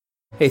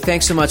Hey,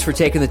 thanks so much for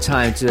taking the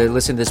time to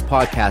listen to this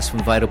podcast from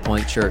Vital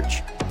Point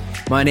Church.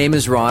 My name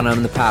is Ron.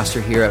 I'm the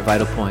pastor here at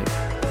Vital Point.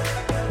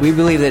 We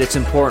believe that it's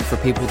important for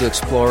people to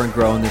explore and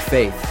grow in their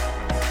faith.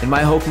 And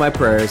my hope, my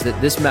prayer is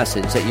that this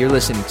message that you're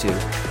listening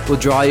to will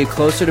draw you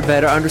closer to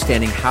better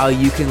understanding how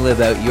you can live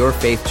out your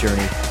faith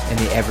journey in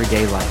the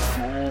everyday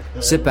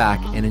life. Sit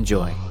back and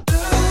enjoy.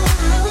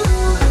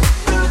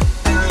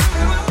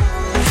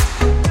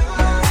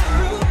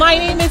 My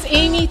name is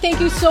Amy.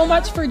 Thank you so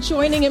much for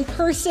joining in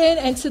person,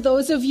 and to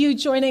those of you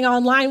joining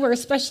online, we're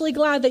especially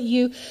glad that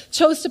you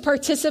chose to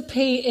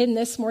participate in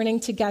this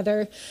morning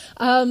together.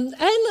 And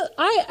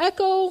I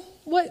echo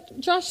what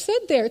Josh said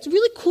there. It's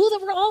really cool that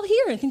we're all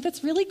here. I think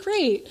that's really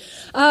great.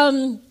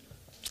 I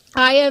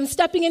am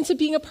stepping into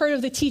being a part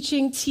of the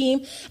teaching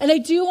team, and I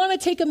do want to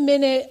take a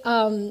minute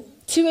to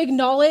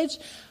acknowledge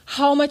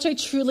how much I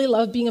truly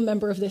love being a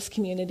member of this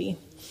community.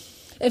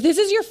 If this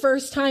is your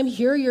first time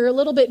here, you're a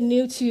little bit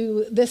new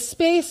to this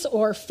space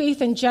or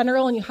faith in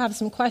general, and you have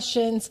some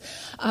questions,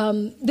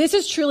 this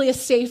is truly a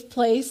safe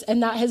place,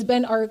 and that has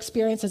been our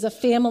experience as a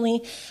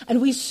family. And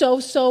we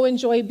so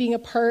enjoy being a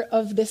part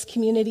of this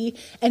community,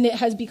 and it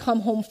has become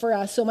home for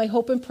us. So my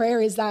hope and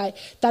prayer is that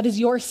that is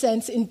your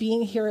sense in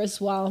being here as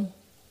well.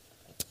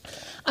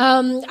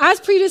 As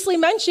previously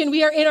mentioned,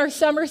 we are in our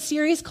summer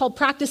series called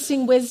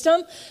Practicing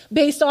Wisdom,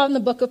 based on the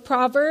book of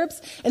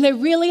Proverbs. And I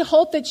really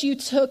hope that you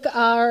took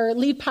our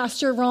lead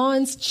pastor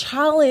Ron's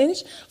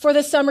challenge for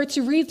the summer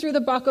to read through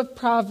the book of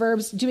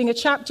Proverbs, doing a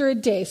chapter a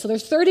day. So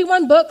there's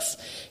 31 books.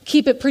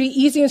 Keep it pretty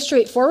easy and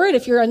straightforward.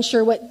 If you're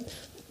unsure what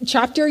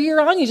chapter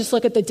you're on, you just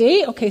look at the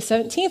date. Okay,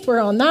 17th,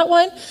 we're on that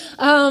one.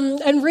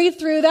 And read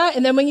through that.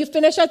 And then when you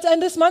finish at the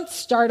end of this month,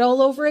 start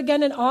all over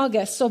again in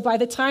August. So by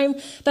the time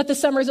that the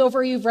summer's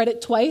over, you've read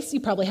it twice. You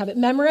probably have it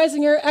memorized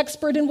and you're an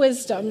expert in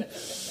wisdom.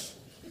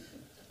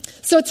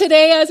 So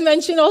today, as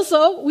mentioned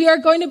also, we are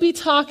going to be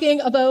talking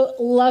about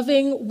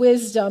loving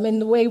wisdom in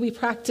the way we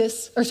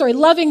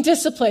loving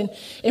discipline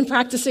in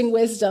practicing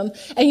wisdom.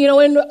 And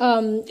when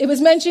it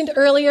was mentioned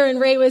earlier and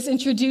Ray was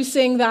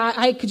introducing that,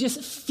 I could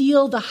just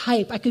feel the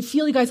hype. I could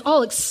feel you guys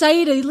all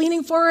excited,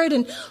 leaning forward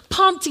and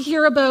pumped to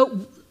hear about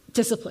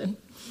discipline.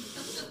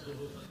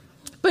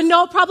 But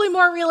no, probably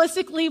more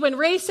realistically, when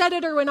Ray said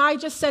it or when I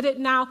just said it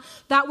now,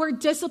 that word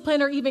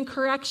discipline or even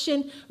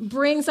correction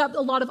brings up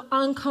a lot of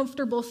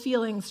uncomfortable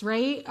feelings,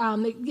 right?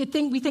 We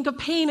think of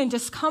pain and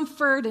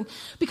discomfort, and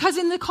because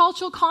in the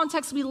cultural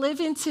context we live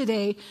in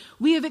today,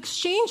 we have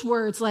exchanged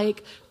words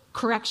like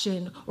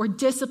correction or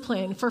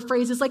discipline for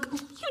phrases like,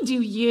 you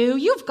do you,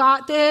 you've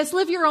got this,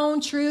 live your own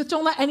truth,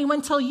 don't let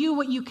anyone tell you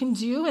what you can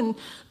do, and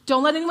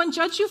don't let anyone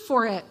judge you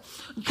for it.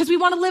 Because we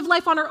want to live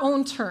life on our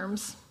own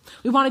terms.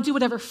 We want to do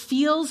whatever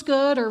feels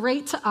good or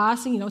right to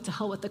us, and to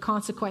hell with the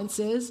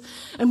consequences.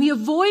 And we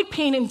avoid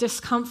pain and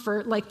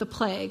discomfort like the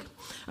plague.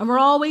 And we're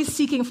always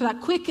seeking for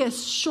that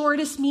quickest,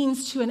 shortest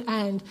means to an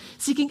end,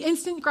 seeking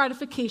instant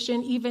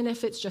gratification, even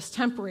if it's just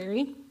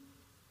temporary.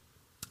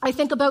 I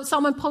think about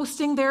someone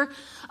posting their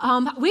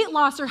weight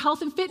loss or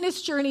health and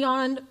fitness journey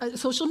on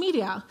social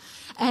media.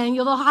 And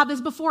they'll have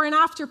this before and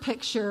after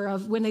picture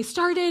of when they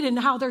started and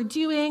how they're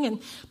doing. And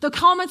the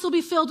comments will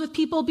be filled with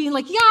people being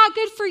like, yeah,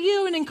 good for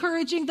you, and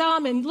encouraging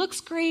them, and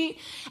looks great.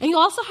 And you'll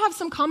also have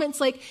some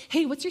comments like,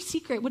 hey, what's your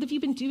secret? What have you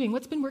been doing?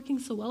 What's been working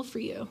so well for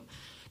you?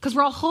 Because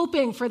we're all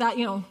hoping for that,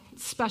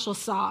 special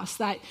sauce,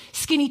 that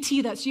skinny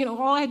tea that's,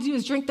 all I do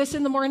is drink this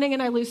in the morning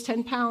and I lose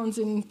 10 pounds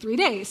in 3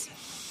 days.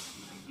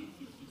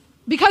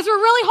 Because we're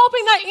really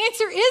hoping that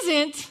answer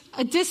isn't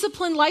a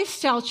disciplined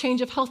lifestyle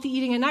change of healthy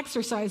eating and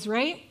exercise,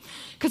 right?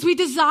 Because we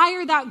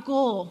desire that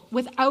goal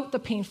without the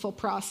painful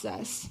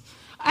process.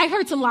 I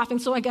heard some laughing,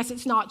 so I guess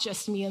it's not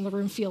just me in the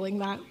room feeling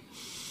that.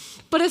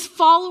 But as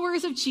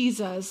followers of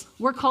Jesus,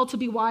 we're called to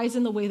be wise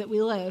in the way that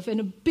we live. And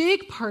a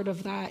big part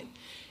of that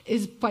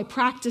is by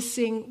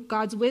practicing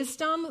God's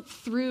wisdom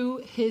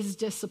through his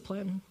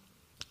discipline.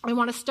 I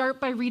want to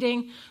start by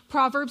reading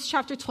Proverbs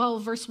chapter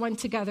 12, verse 1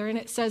 together, and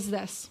it says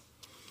this.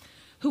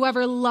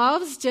 Whoever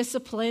loves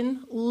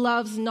discipline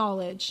loves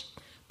knowledge,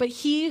 but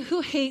he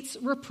who hates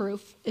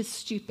reproof is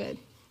stupid.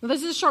 Now,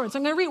 this is a short one, so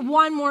I'm going to read it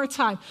one more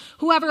time.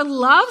 Whoever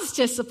loves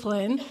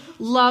discipline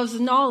loves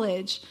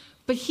knowledge,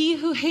 but he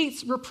who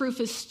hates reproof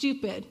is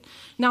stupid.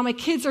 Now, my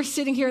kids are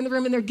sitting here in the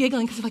room and they're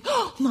giggling because they're like,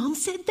 oh, Mom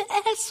said the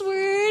S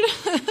word.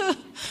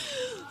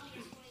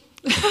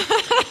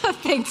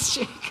 Thanks,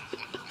 Jake.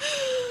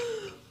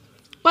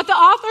 But the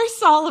author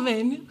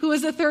Solomon, who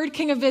was the third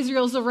king of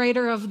Israel, is the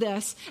writer of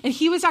this. And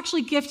he was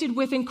actually gifted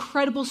with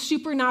incredible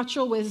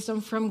supernatural wisdom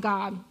from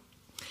God.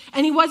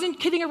 And he wasn't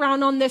kidding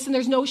around on this, and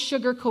there's no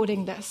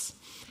sugarcoating this.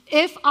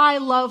 If I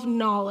love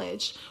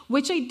knowledge,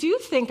 which I do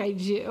think I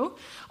do,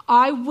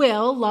 I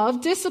will love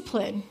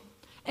discipline.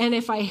 And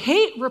if I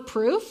hate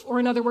reproof,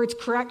 or in other words,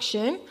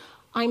 correction,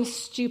 I'm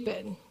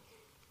stupid.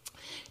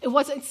 It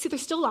wasn't, see, they're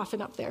still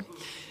laughing up there.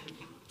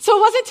 So it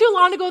wasn't too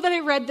long ago that I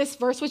read this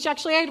verse, which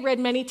actually I had read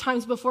many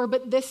times before,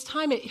 but this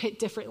time it hit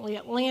differently.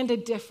 It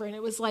landed different.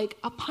 It was like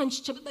a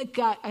punch to the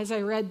gut as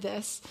I read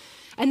this.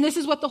 And this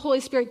is what the Holy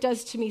Spirit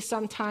does to me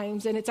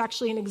sometimes, and it's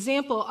actually an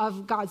example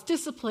of God's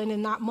discipline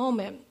in that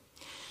moment.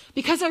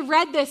 Because I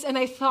read this and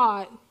I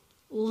thought,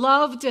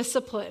 love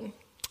discipline.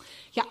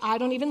 Yeah, I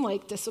don't even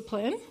like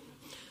discipline,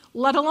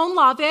 let alone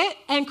love it.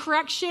 And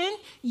correction,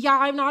 yeah,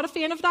 I'm not a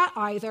fan of that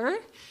either.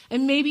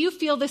 And maybe you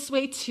feel this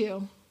way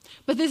too.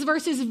 But this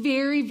verse is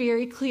very,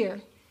 very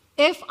clear.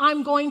 If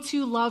I'm going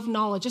to love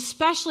knowledge,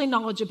 especially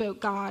knowledge about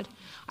God,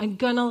 I'm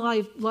going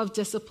to love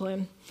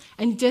discipline.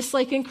 And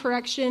disliking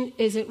correction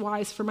isn't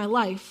wise for my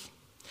life.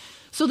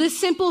 So this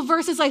simple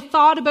verse, as I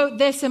thought about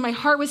this and my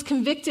heart was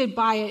convicted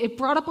by it, it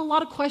brought up a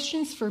lot of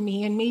questions for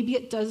me, and maybe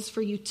it does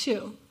for you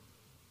too.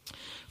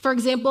 For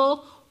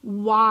example,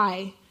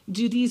 why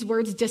do these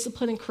words,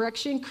 discipline and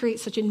correction, create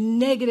such a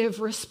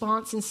negative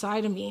response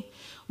inside of me?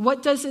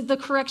 What does the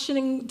correction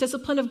and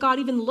discipline of God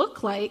even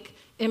look like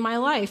in my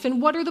life?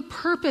 And what are the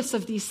purpose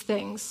of these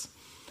things?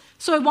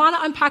 So I want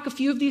to unpack a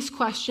few of these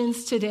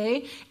questions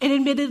today. And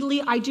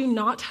admittedly, I do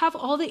not have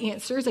all the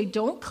answers. I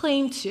don't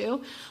claim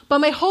to. But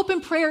my hope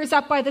and prayer is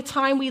that by the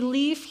time we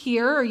leave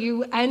here or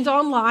you end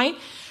online,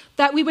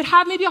 that we would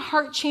have maybe a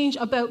heart change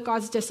about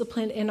God's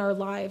discipline in our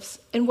lives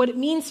and what it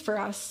means for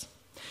us.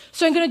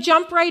 So I'm going to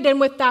jump right in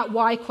with that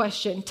why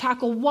question.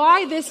 Tackle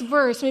why this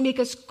verse may make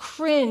us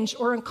cringe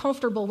or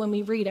uncomfortable when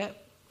we read it.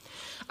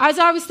 As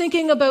I was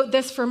thinking about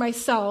this for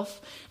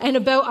myself and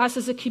about us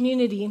as a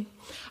community,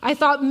 I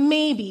thought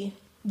maybe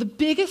the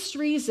biggest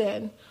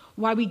reason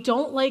why we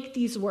don't like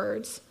these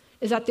words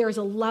is that there is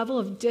a level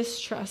of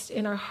distrust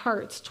in our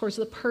hearts towards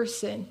the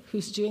person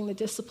who's doing the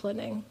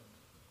disciplining.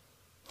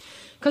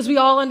 Because we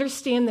all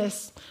understand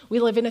this. We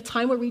live in a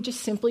time where we just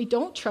simply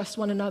don't trust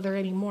one another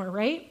anymore,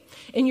 right?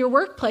 In your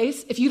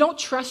workplace, if you don't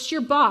trust your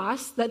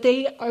boss that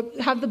they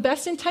have the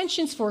best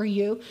intentions for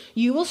you,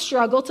 you will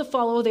struggle to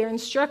follow their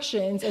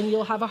instructions and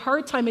you'll have a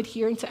hard time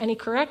adhering to any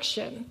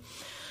correction.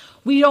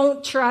 We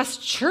don't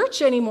trust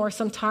church anymore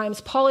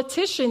sometimes,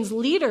 politicians,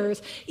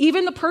 leaders,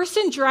 even the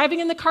person driving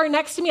in the car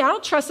next to me. I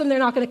don't trust them. They're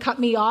not going to cut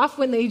me off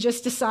when they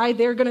just decide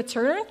they're going to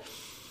turn.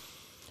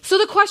 So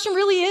the question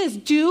really is,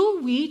 do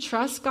we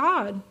trust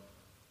God?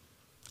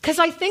 Because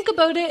I think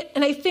about it,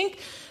 and I think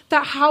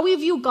that how we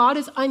view God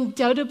is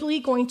undoubtedly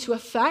going to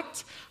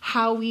affect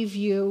how we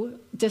view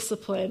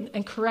discipline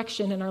and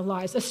correction in our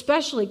lives,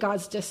 especially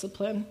God's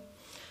discipline.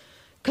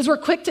 Because we're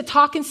quick to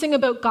talk and sing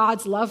about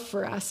God's love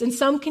for us. And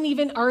some can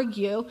even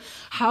argue,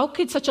 how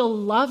could such a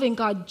loving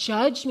God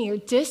judge me or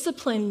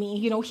discipline me?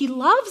 You know, he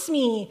loves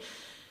me.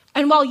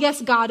 And while,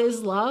 yes, God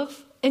is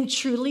love, and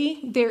truly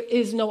there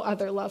is no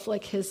other love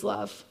like his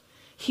love,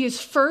 he is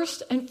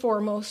first and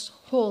foremost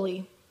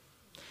holy.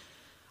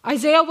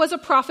 Isaiah was a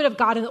prophet of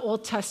God in the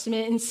Old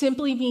Testament, and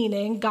simply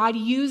meaning God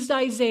used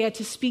Isaiah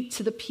to speak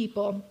to the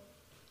people.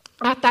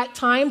 At that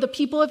time, the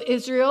people of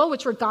Israel,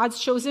 which were God's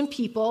chosen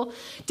people,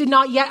 did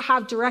not yet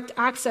have direct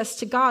access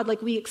to God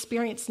like we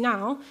experience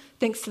now,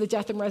 thanks to the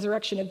death and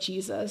resurrection of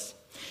Jesus.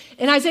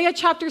 In Isaiah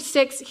chapter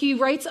 6, he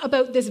writes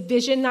about this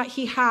vision that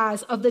he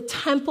has of the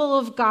temple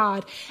of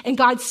God and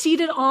God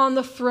seated on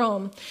the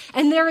throne.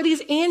 And there are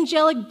these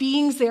angelic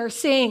beings there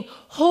saying,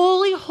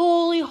 "Holy,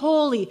 holy,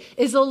 holy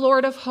is the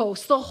Lord of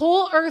hosts. The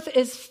whole earth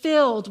is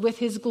filled with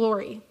his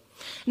glory."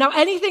 Now,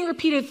 anything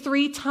repeated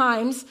 3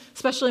 times,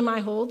 especially in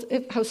my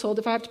household,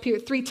 if I have to repeat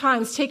it 3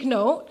 times, take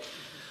note.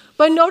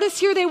 But notice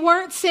here they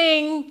weren't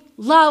saying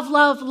love,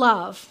 love,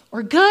 love,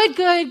 or good,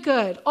 good,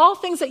 good. All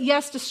things that,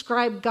 yes,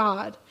 describe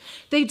God.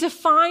 They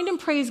defined and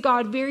praised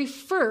God very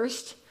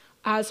first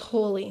as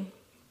holy.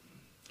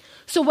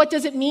 So what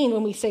does it mean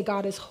when we say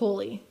God is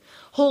holy?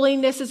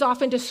 Holiness is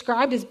often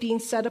described as being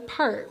set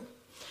apart.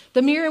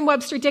 The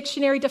Merriam-Webster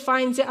Dictionary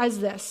defines it as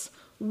this: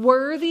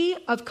 worthy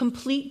of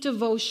complete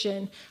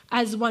devotion,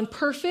 as one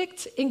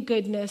perfect in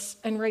goodness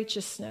and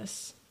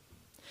righteousness.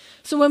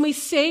 So when we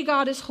say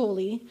God is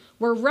holy,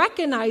 we're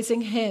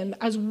recognizing him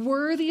as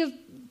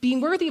being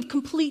worthy of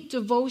complete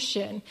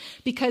devotion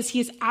because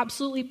he is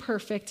absolutely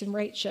perfect and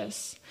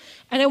righteous.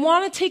 And I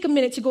want to take a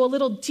minute to go a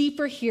little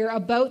deeper here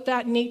about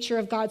that nature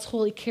of God's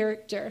holy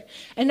character.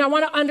 And I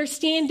want to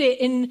understand it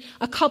in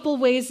a couple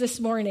ways this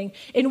morning.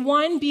 In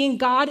one being,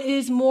 God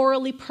is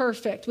morally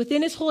perfect.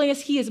 Within his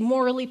holiness, he is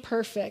morally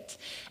perfect.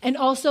 And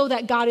also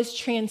that God is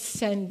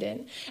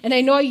transcendent. And I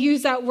know I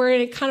use that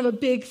word in kind of a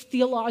big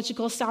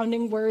theological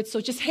sounding word,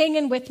 so just hang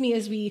in with me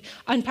as we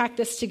unpack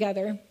this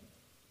together.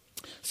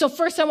 So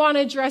first I want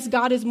to address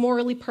God is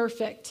morally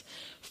perfect.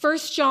 1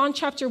 John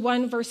chapter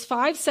 1 verse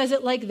 5 says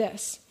it like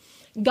this: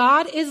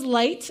 God is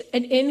light,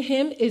 and in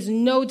him is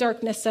no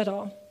darkness at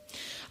all.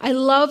 I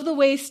love the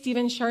way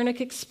Stephen Charnock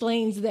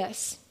explains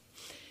this.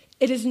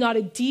 It is not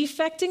a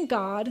defect in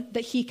God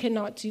that he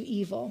cannot do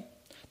evil,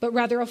 but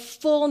rather a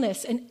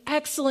fullness and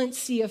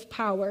excellency of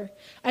power,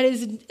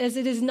 as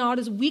it is not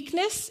as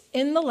weakness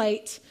in the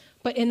light,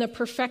 but in the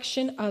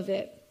perfection of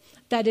it,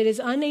 that it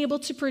is unable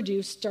to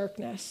produce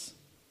darkness.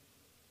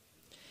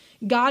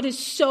 God is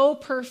so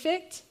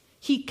perfect,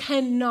 He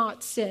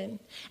cannot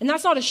sin. And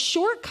that's not a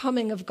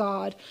shortcoming of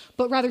God,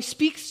 but rather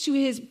speaks to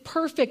his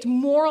perfect,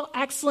 moral,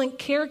 excellent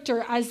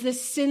character as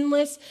this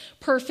sinless,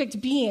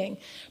 perfect being.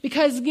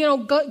 Because,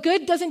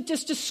 good doesn't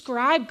just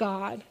describe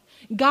God.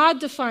 God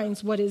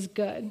defines what is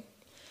good.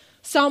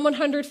 Psalm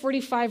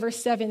 145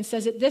 verse 7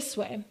 says it this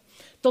way: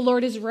 "The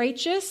Lord is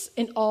righteous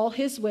in all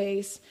his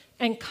ways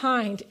and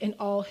kind in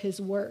all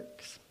his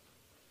works."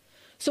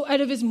 So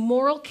out of his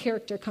moral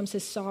character comes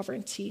his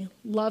sovereignty,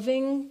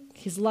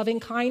 his loving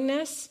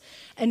kindness,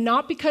 and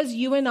not because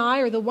you and I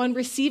or the one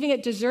receiving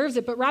it deserves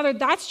it, but rather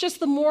that's just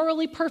the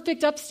morally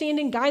perfect,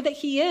 upstanding guy that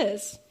he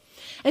is.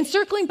 And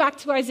circling back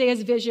to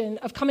Isaiah's vision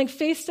of coming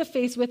face to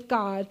face with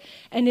God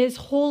and his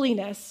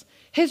holiness,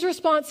 his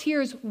response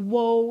here is,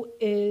 "Woe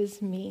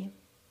is me."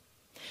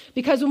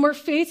 Because when we're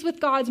faced with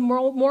God's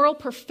moral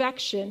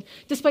perfection,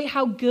 despite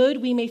how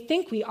good we may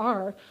think we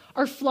are,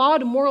 our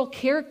flawed moral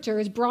character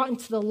is brought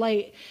into the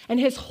light, and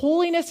his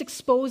holiness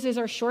exposes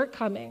our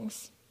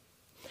shortcomings.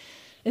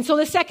 And so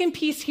the second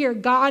piece here,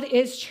 God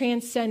is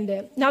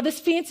transcendent. Now, this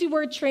fancy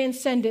word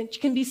transcendent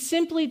can be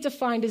simply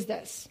defined as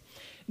this: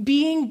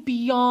 being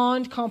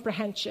beyond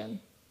comprehension.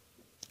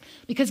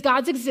 Because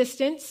God's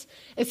existence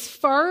is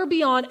far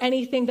beyond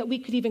anything that we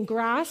could even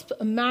grasp,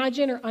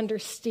 imagine, or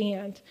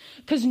understand.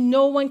 Because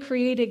no one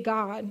created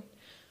God.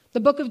 The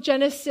book of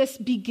Genesis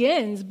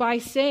begins by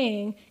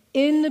saying,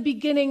 "In the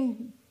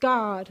beginning,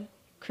 God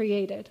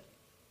created."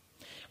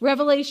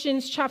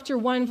 Revelations chapter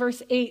 1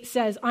 verse 8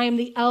 says, "I am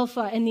the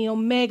Alpha and the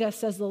Omega,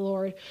 says the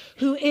Lord,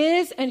 who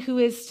was and who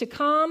is to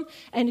come,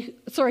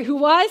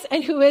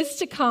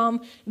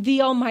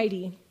 the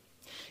Almighty."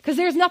 Because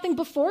there's nothing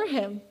before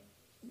him.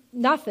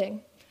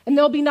 Nothing. And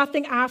there'll be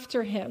nothing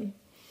after him.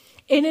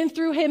 In and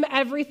through him,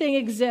 everything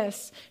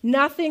exists.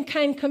 Nothing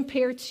can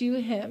compare to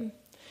him.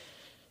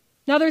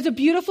 Now, there's a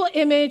beautiful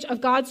image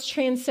of God's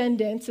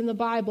transcendence in the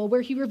Bible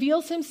where he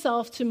reveals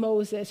himself to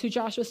Moses, who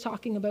Josh was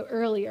talking about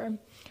earlier.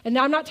 And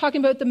now I'm not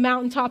talking about the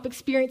mountaintop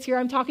experience here.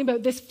 I'm talking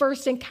about this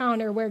first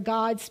encounter where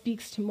God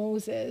speaks to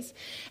Moses.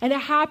 And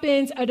it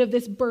happens out of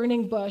this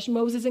burning bush.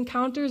 Moses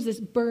encounters this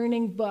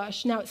burning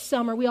bush. Now, it's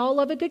summer. We all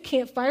love a good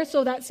campfire,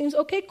 so that seems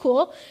okay,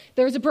 cool.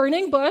 There's a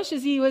burning bush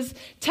as he was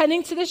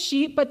tending to the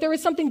sheep, but there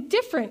was something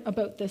different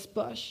about this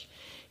bush.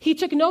 He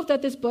took note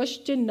that this bush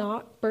did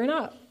not burn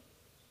up.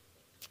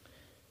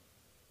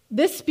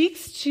 This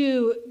speaks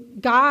to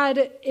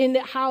God in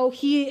how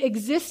he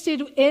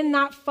existed in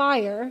that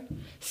fire,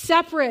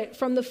 separate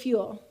from the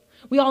fuel.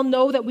 We all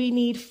know that we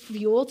need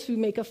fuel to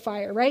make a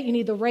fire, right? You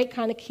need the right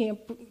kind of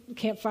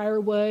campfire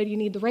wood. You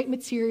need the right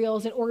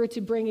materials in order to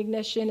bring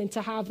ignition and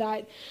to have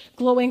that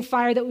glowing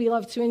fire that we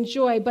love to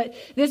enjoy. But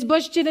this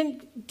bush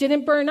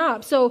didn't burn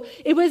up. So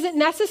it wasn't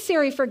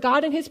necessary for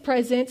God in his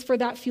presence for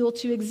that fuel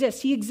to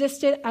exist. He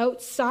existed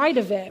outside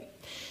of it.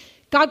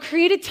 God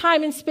created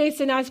time and space,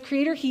 and as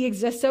creator, he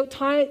exists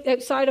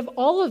outside of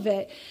all of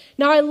it.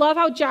 Now, I love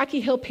how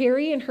Jackie Hill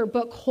Perry in her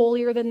book,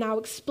 Holier Than Thou,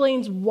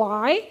 explains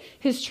why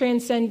his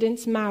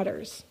transcendence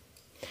matters.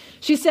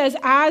 She says,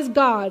 as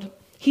God,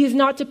 he is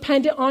not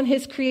dependent on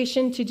his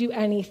creation to do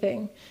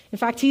anything. In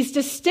fact, he's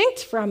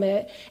distinct from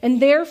it,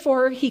 and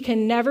therefore he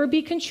can never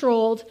be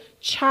controlled,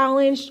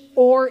 challenged,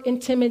 or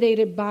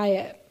intimidated by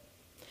it.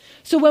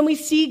 So when we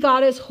see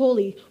God as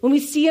holy, when we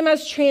see him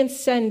as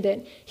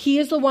transcendent, he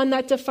is the one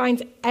that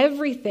defines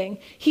everything.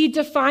 He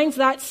defines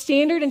that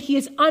standard, and he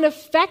is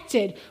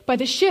unaffected by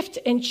the shift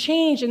and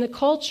change in the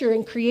culture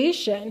and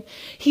creation.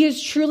 He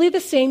is truly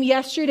the same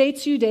yesterday,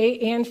 today,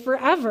 and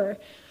forever.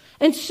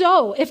 And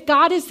so, if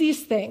God is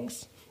these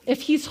things,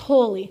 if he's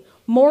holy,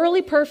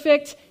 morally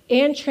perfect,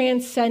 and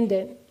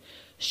transcendent,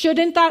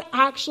 shouldn't that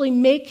actually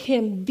make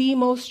him the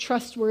most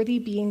trustworthy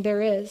being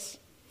there is?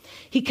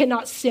 He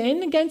cannot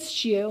sin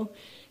against you.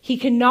 He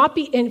cannot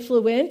be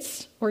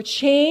influenced or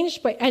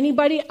changed by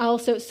anybody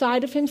else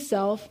outside of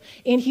himself,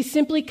 and he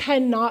simply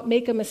cannot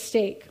make a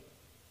mistake.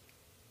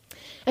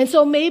 And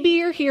so maybe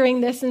you're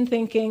hearing this and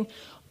thinking,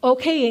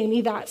 okay,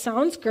 Amy, that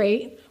sounds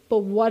great, but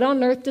what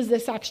on earth does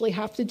this actually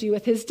have to do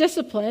with his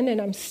discipline? And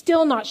I'm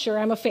still not sure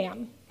I'm a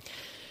fan.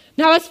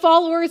 Now, as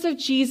followers of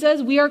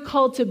Jesus, we are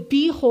called to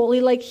be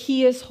holy like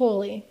he is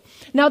holy.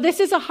 Now, this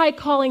is a high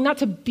calling, not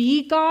to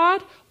be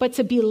God, but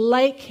to be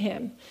like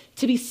him,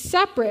 to be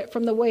separate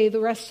from the way the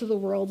rest of the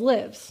world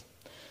lives.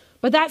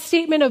 But that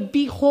statement of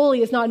be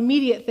holy is not an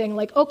immediate thing,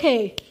 like,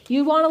 okay,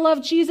 you want to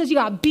love Jesus, you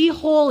got to be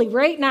holy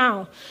right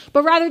now.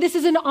 But rather, this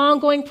is an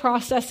ongoing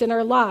process in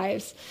our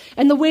lives.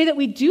 And the way that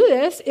we do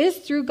this is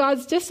through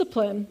God's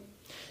discipline.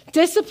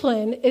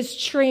 Discipline is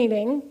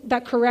training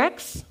that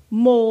corrects,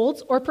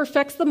 molds, or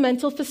perfects the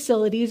mental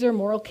facilities or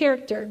moral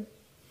character.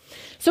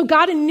 So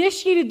God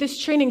initiated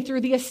this training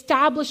through the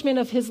establishment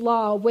of his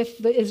law with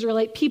the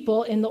Israelite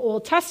people in the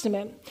Old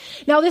Testament.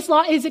 Now, this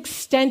law is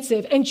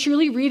extensive, and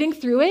truly reading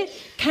through it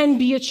can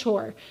be a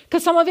chore,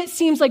 because some of it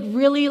seems like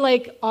really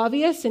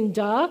obvious and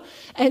duh,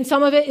 and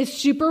some of it is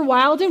super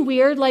wild and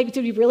weird. Like,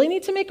 did we really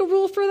need to make a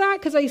rule for that?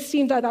 Because I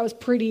seemed that was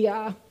pretty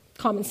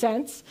common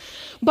sense.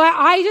 But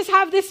I just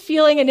have this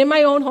feeling, and in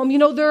my own home,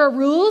 there are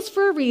rules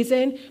for a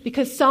reason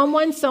because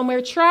someone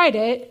somewhere tried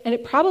it and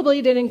it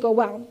probably didn't go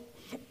well.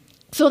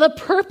 So the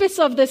purpose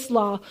of this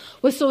law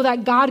was so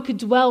that God could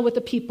dwell with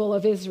the people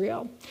of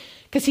Israel,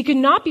 because he could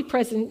not be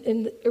present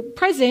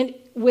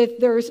when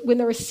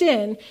there was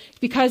sin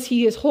because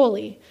he is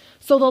holy.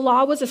 So the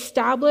law was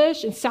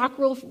established and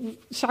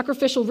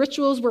sacrificial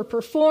rituals were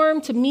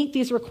performed to meet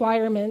these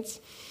requirements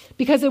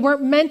because they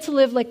weren't meant to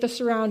live like the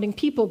surrounding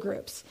people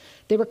groups.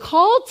 They were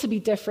called to be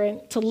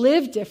different, to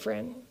live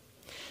different.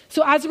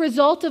 So as a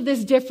result of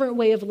this different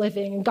way of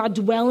living and God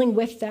dwelling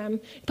with them,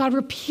 God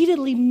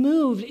repeatedly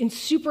moved in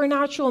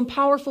supernatural and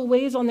powerful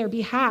ways on their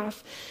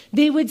behalf.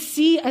 They would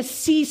see a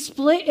sea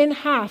split in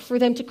half for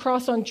them to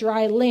cross on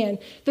dry land,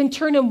 then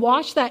turn and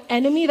watch that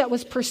enemy that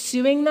was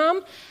pursuing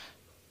them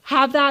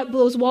have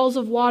those walls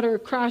of water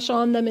crash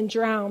on them and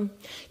drown.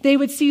 They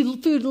would see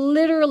food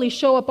literally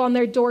show up on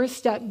their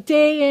doorstep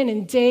day in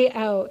and day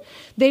out.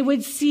 They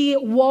would see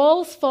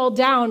walls fall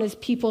down as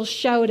people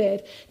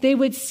shouted. They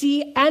would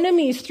see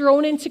enemies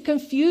thrown into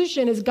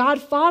confusion as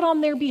God fought on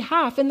their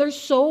behalf. And there's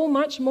so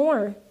much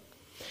more.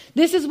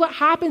 This is what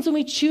happens when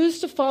we choose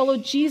to follow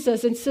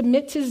Jesus and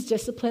submit to his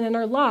discipline in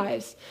our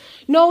lives.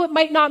 No, it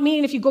might not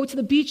mean if you go to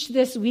the beach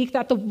this week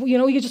that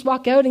you just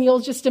walk out and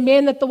you'll just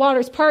demand that the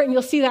waters part and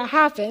you'll see that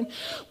happen.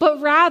 But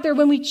rather,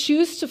 when we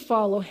choose to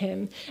follow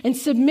him and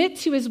submit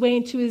to his way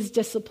and to his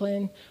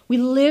discipline, we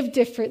live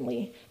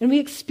differently and we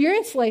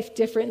experience life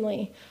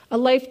differently, a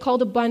life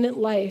called abundant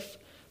life,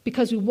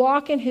 because we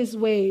walk in his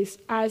ways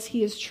as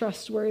he is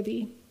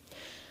trustworthy.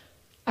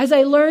 As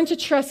I learn to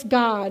trust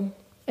God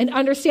and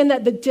understand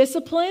that the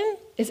discipline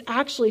is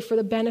actually for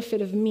the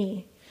benefit of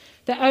me,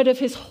 that out of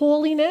his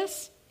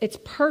holiness, it's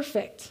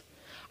perfect.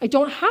 I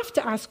don't have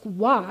to ask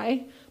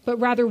why, but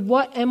rather,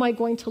 what am I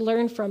going to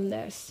learn from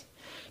this?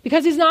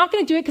 Because he's not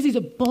going to do it because he's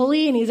a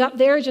bully and he's up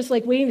there just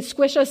like waiting to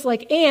squish us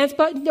like ants,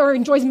 or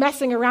enjoys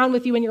messing around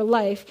with you in your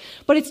life.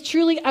 But it's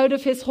truly out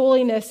of his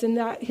holiness and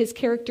that his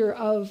character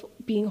of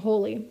being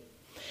holy.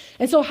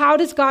 And so how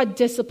does God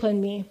discipline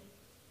me?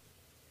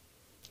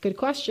 Good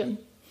question.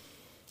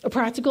 A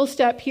practical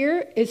step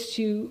here is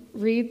to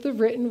read the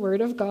written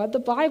word of God, the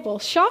Bible.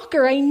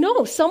 Shocker, I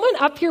know. Someone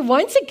up here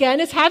once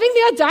again is having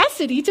the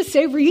audacity to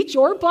say, read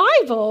your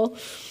Bible.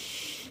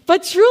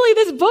 But truly,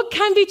 this book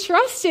can be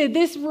trusted.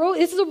 This is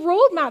a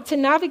roadmap to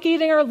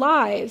navigating our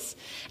lives.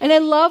 And I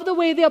love the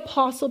way the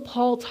Apostle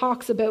Paul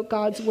talks about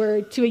God's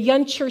word to a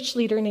young church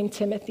leader named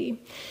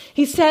Timothy.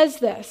 He says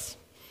this: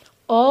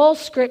 all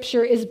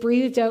scripture is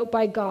breathed out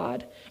by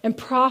God and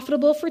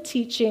profitable for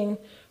teaching,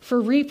 for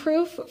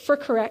reproof, for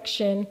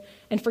correction,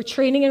 and for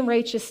training in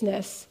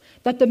righteousness,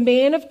 that the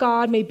man of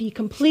God may be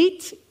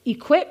complete,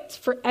 equipped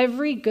for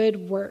every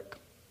good work.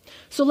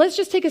 So let's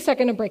just take a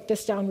second to break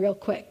this down real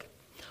quick.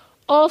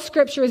 All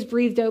scripture is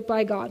breathed out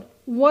by God.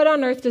 What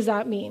on earth does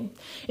that mean?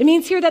 It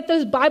means here that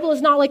the Bible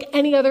is not like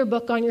any other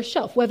book on your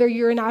shelf, whether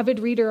you're an avid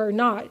reader or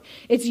not.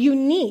 It's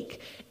unique.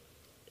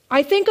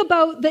 I think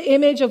about the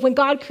image of when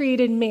God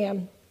created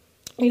man.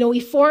 He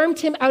formed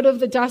him out of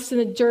the dust and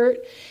the dirt,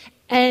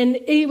 and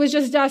it was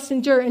just dust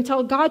and dirt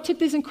until God took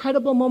this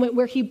incredible moment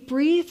where he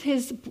breathed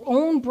his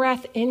own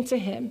breath into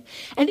him.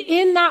 And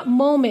in that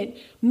moment,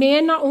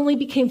 man not only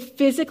became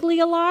physically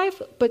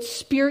alive, but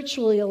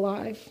spiritually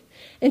alive.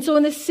 And so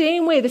in the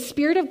same way, the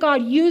Spirit of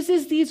God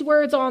uses these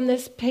words on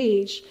this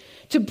page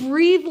to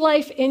breathe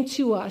life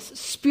into us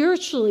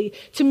spiritually,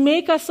 to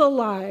make us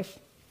alive.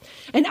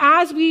 And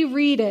as we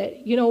read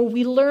it,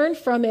 we learn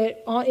from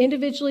it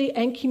individually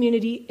and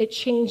community. It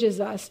changes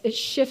us. It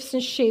shifts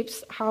and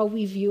shapes how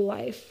we view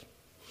life.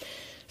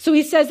 So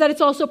he says that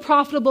it's also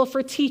profitable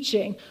for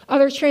teaching.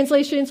 Other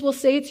translations will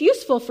say it's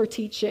useful for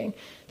teaching.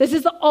 This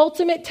is the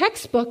ultimate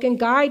textbook and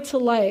guide to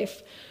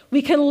life.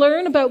 We can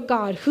learn about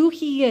God, who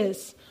he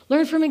is,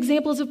 learn from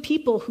examples of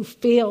people who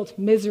failed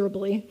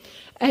miserably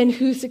and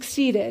who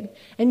succeeded,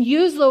 and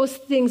use those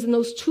things and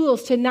those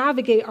tools to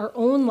navigate our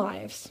own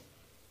lives.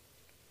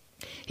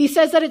 He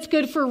says that it's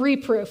good for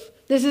reproof.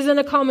 This isn't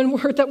a common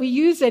word that we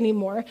use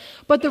anymore,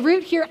 but the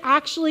root here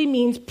actually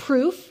means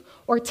proof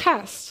or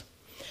test.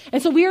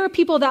 And so we are a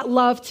people that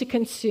love to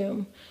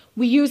consume.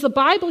 We use the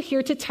Bible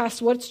here to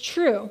test what's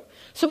true.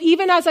 So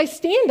even as I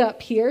stand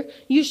up here,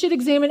 you should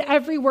examine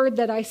every word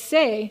that I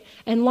say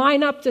and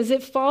line up, does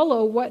it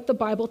follow what the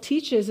Bible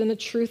teaches and the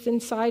truth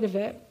inside of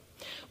it?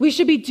 We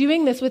should be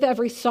doing this with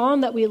every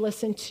psalm that we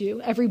listen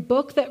to, every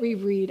book that we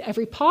read,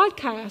 every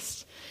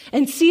podcast,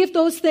 and see if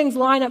those things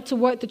line up to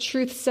what the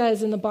truth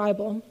says in the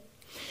Bible.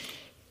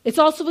 It's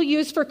also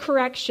used for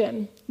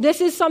correction. This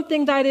is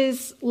something that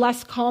is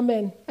less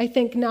common, I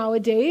think,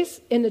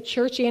 nowadays in the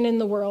church and in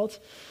the world.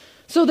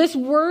 So this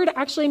word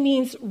actually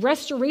means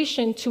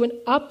restoration to an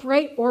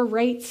upright or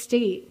right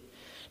state.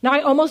 Now,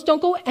 I almost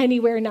don't go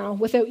anywhere now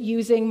without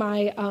using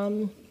my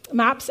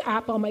Maps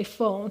app on my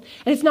phone.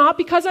 And it's not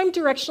because I'm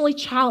directionally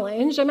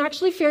challenged. I'm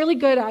actually fairly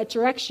good at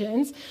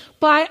directions,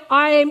 but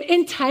I'm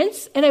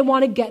intense and I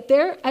want to get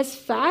there as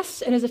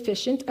fast and as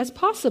efficient as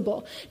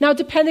possible. Now,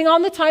 depending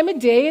on the time of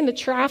day and the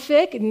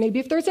traffic, and maybe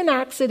if there's an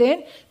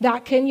accident,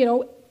 that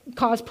can,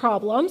 cause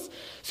problems.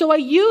 So I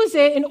use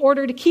it in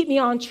order to keep me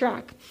on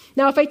track.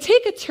 Now, if I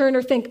take a turn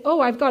or think,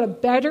 I've got a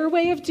better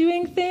way of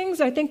doing things,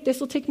 I think this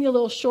will take me a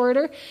little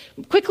shorter,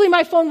 quickly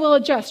my phone will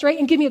adjust, right,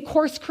 and give me a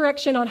course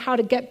correction on how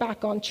to get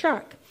back on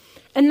track.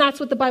 And that's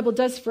what the Bible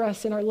does for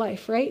us in our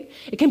life, right?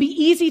 It can be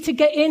easy to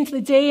get into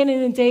the day in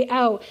and the day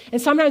out.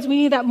 And sometimes we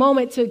need that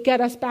moment to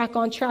get us back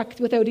on track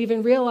without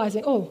even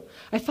realizing,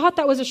 I thought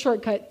that was a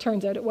shortcut.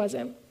 Turns out it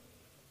wasn't.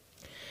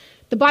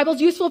 The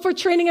Bible's useful for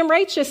training in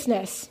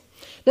righteousness.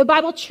 The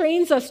Bible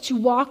trains us to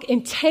walk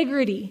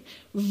integrity,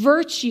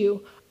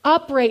 virtue,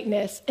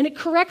 uprightness, and it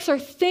corrects our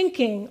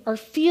thinking, our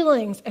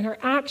feelings, and our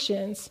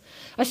actions,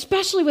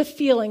 especially with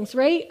feelings,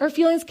 right? Our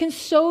feelings can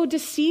so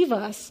deceive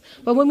us,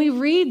 but when we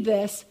read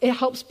this, it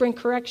helps bring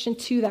correction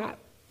to that.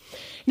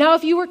 Now,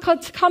 if you were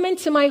to come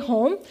into my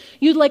home,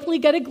 you'd likely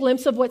get a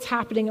glimpse of what's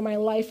happening in my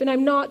life, and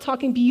I'm not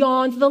talking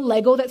beyond the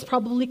Lego that's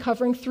probably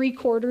covering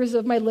 3/4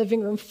 of my living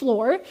room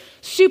floor.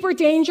 Super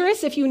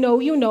dangerous if you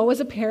know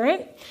as a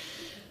parent.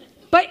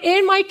 But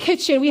in my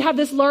kitchen, we have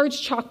this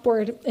large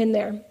chalkboard in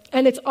there,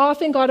 and it's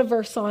often got a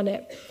verse on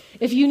it.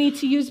 If you need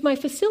to use my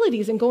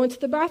facilities and go into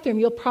the bathroom,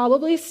 you'll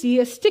probably see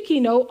a sticky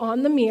note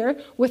on the mirror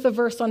with a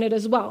verse on it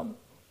as well.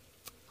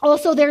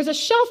 Also, there's a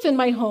shelf in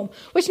my home,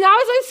 which now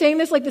as I'm saying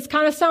this, this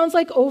kind of sounds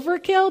like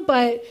overkill,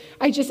 but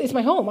it's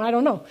my home. I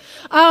don't know.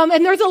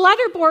 And there's a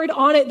letterboard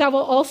on it that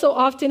will also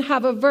often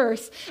have a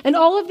verse. And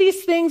all of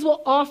these things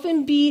will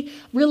often be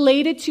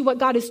related to what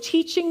God is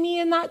teaching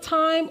me in that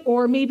time,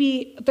 or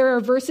maybe there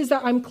are verses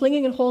that I'm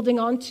clinging and holding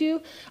on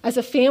to as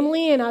a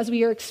family and as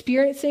we are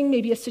experiencing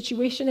maybe a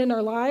situation in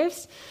our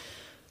lives.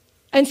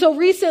 And so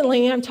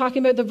recently, I'm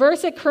talking about the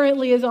verse that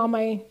currently is on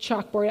my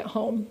chalkboard at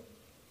home.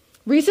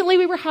 Recently,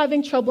 we were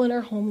having trouble in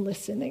our home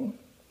listening.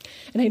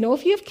 And I know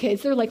if you have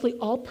kids, they're likely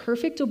all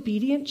perfect,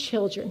 obedient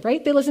children,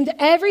 right? They listen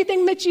to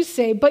everything that you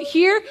say. But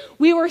here,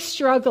 we were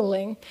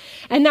struggling.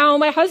 And now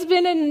my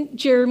husband and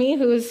Jeremy,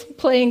 who was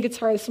playing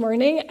guitar this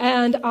morning,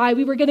 and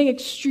we were getting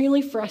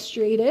extremely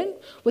frustrated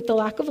with the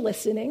lack of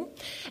listening.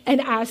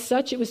 And as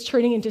such, it was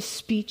turning into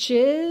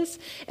speeches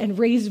and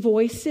raised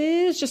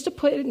voices, just to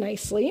put it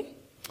nicely.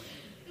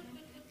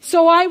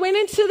 So I went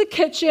into the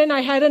kitchen. I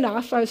had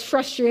enough. I was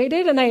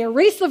frustrated, and I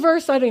erased the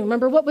verse. I don't even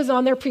remember what was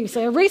on there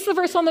previously. I erased the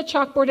verse on the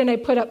chalkboard, and I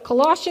put up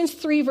Colossians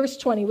 3, verse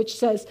 20, which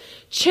says,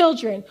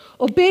 "Children,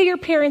 obey your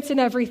parents in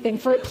everything,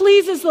 for it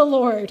pleases the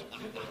Lord."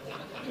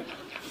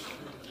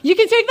 You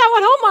can take that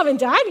one home, Mom and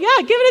Dad.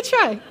 Yeah, give it a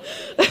try.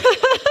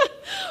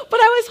 But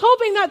I was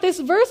hoping that this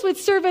verse would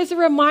serve as a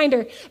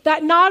reminder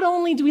that not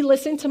only do we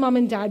listen to Mom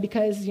and Dad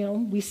because,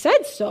 we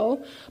said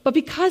so, but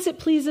because it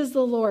pleases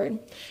the Lord.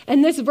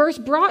 And this verse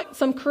brought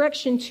some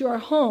correction to our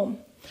home.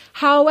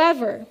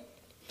 However,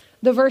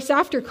 the verse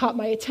after caught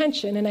my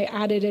attention, and I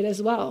added it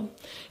as well.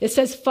 It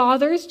says,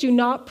 "Fathers, do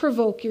not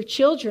provoke your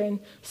children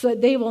so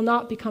that they will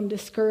not become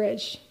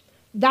discouraged."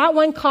 That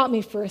one caught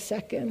me for a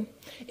second.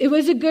 It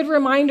was a good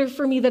reminder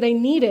for me that I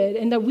needed,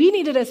 and that we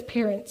needed as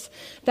parents,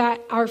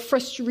 that our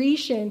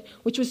frustration,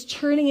 which was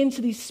turning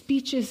into these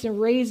speeches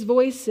and raised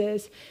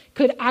voices,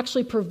 could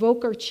actually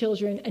provoke our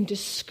children and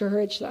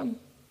discourage them.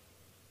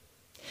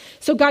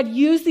 So God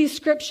used these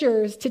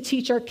scriptures to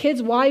teach our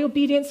kids why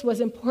obedience was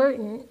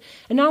important.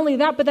 And not only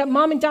that, but that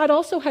Mom and Dad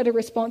also had a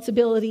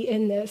responsibility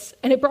in this.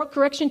 And it brought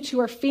correction to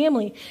our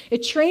family. It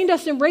trained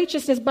us in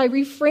righteousness by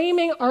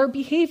reframing our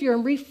behavior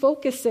and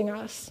refocusing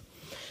us.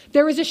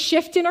 There was a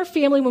shift in our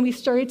family when we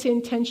started to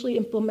intentionally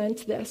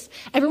implement this.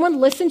 Everyone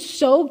listened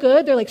so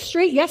good. They're like,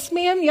 straight, yes,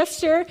 ma'am, yes,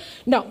 sir.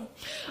 No.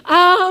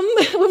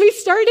 When we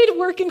started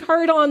working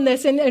hard on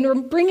this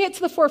and bringing it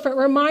to the forefront,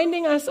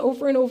 reminding us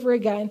over and over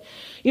again,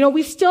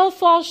 we still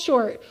fall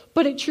short,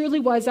 but it truly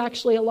was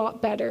actually a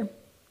lot better.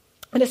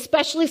 And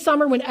especially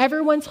summer when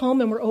everyone's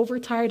home and we're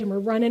overtired and we're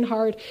running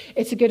hard,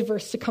 it's a good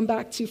verse to come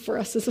back to for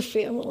us as a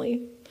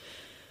family.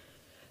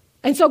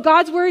 And so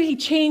God's word, he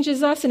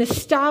changes us and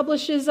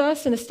establishes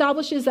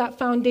that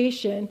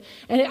foundation.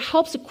 And it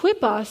helps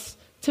equip us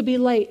to be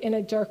light in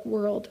a dark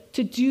world,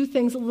 to do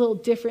things a little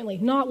differently,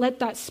 not let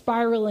that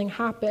spiraling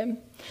happen.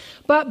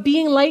 But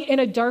being light in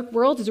a dark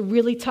world is a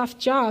really tough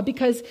job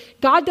because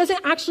God doesn't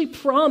actually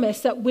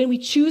promise that when we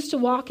choose to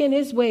walk in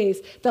his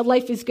ways, that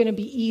life is going to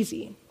be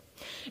easy.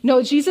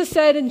 No, Jesus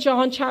said in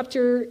John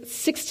chapter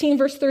 16,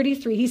 verse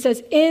 33, he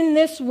says, "In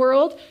this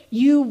world,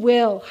 you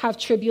will have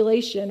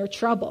tribulation or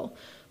trouble.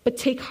 But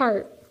take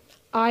heart,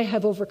 I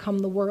have overcome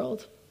the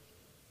world."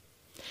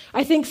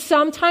 I think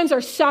sometimes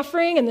our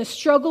suffering and the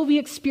struggle we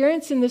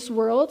experience in this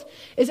world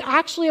is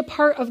actually a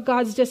part of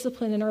God's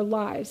discipline in our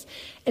lives.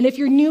 And if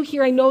you're new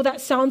here, I know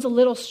that sounds a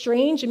little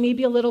strange and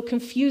maybe a little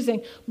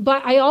confusing,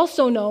 but I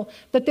also know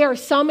that there are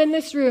some in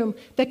this room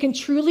that can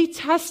truly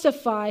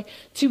testify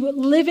to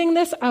living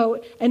this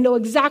out and know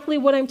exactly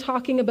what I'm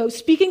talking about,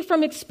 speaking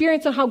from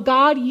experience on how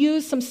God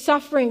used some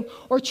suffering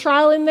or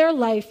trial in their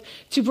life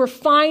to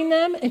refine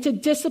them and to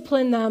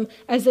discipline them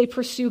as they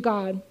pursue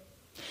God.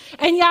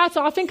 And yeah, it's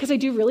often because I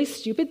do really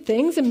stupid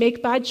things and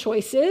make bad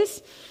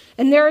choices.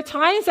 And there are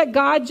times that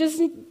God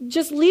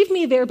just leave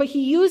me there, but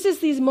he uses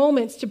these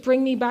moments to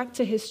bring me back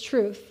to his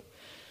truth.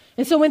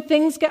 And so when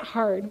things get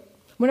hard,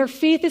 when our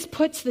faith is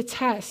put to the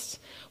test,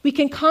 we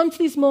can come to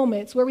these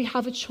moments where we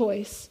have a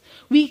choice.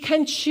 We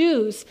can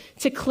choose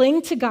to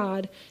cling to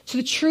God, to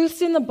the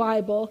truths in the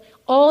Bible,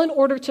 all in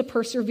order to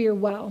persevere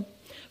well.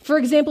 For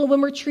example,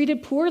 when we're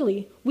treated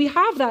poorly, we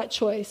have that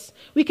choice.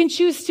 We can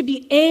choose to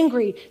be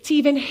angry, to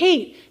even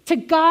hate, to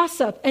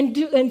gossip,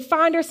 and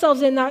find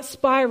ourselves in that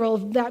spiral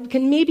that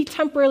can maybe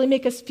temporarily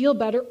make us feel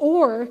better,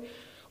 or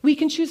we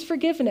can choose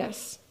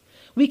forgiveness.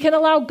 We can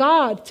allow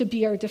God to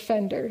be our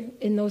defender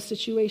in those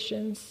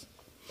situations.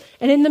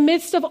 And in the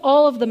midst of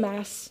all of the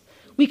mess,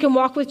 we can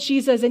walk with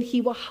Jesus and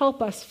he will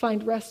help us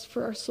find rest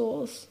for our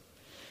souls.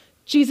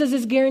 Jesus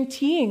is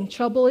guaranteeing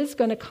trouble is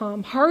going to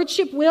come.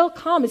 Hardship will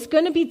come. It's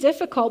going to be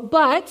difficult,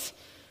 but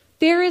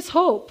there is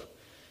hope.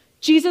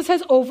 Jesus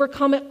has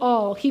overcome it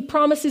all. He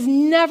promises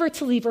never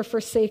to leave or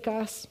forsake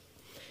us.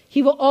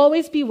 He will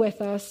always be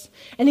with us.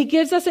 And he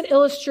gives us an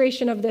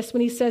illustration of this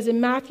when he says in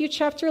Matthew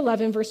chapter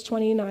 11, verse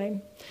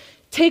 29,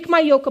 "Take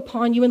my yoke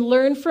upon you and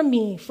learn from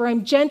me, for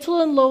I'm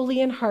gentle and lowly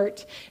in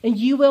heart, and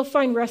you will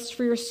find rest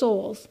for your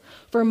souls.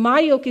 For my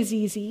yoke is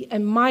easy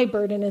and my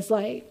burden is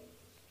light."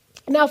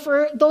 Now,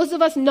 for those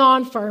of us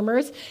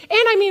non-farmers, and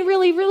I mean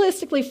really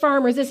realistically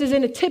farmers, this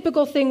isn't a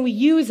typical thing we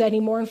use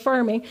anymore in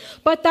farming,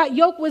 but that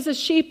yoke was a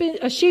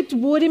shaped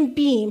wooden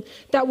beam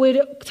that would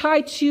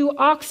tie two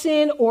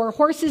oxen or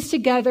horses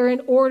together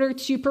in order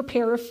to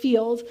prepare a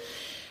field.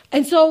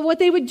 And so what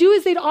they would do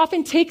is they'd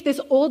often take this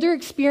older,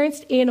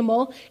 experienced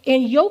animal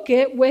and yoke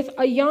it with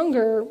a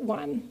younger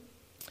one.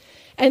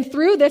 And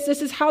through this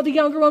is how the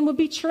younger one would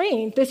be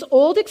trained. This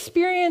old,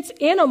 experienced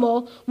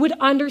animal would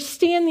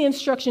understand the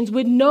instructions,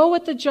 would know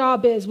what the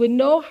job is, would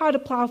know how to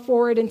plow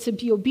forward and to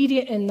be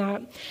obedient in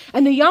that.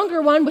 And the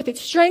younger one, with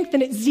its strength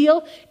and its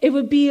zeal, it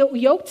would be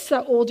yoked to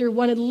that older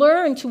one and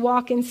learn to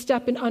walk in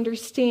step and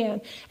understand.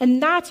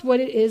 And that's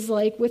what it is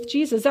like with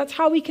Jesus. That's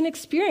how we can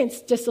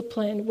experience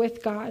discipline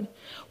with God.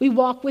 We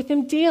walk with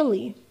him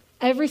daily.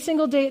 Every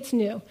single day it's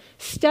new,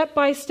 step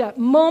by step,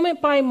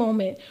 moment by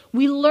moment.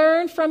 We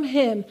learn from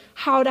him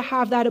how to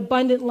have that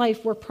abundant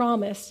life we're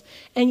promised.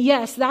 And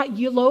yes, that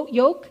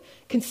yoke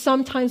can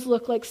sometimes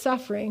look like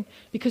suffering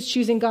because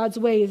choosing God's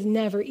way is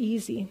never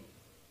easy.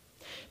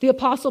 The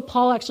Apostle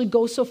Paul actually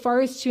goes so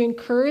far as to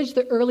encourage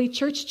the early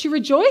church to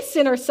rejoice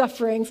in our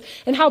sufferings.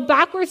 And how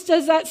backwards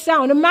does that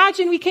sound?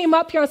 Imagine we came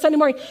up here on Sunday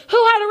morning.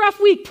 Who had a rough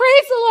week?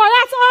 Praise the Lord.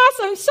 That's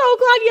awesome. I'm so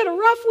glad you had a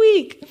rough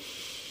week.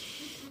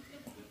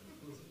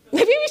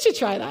 Maybe we should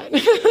try that. You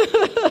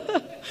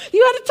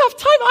had a tough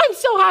time? I'm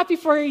so happy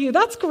for you.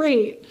 That's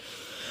great.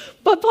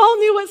 But Paul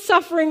knew what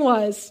suffering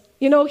was.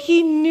 You know,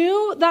 he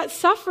knew that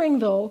suffering,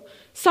 though,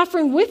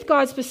 suffering with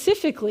God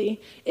specifically,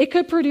 it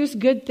could produce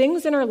good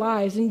things in our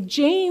lives. And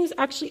James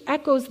actually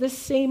echoes this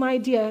same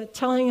idea,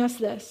 telling us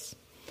this.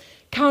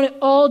 "Count it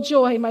all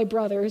joy, my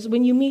brothers,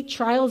 when you meet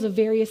trials of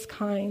various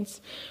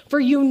kinds. For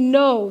you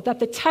know that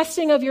the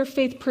testing of your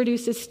faith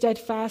produces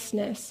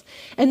steadfastness.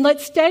 And let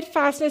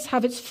steadfastness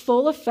have its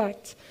full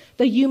effect,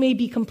 that you may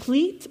be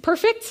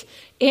perfect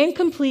and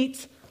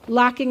complete,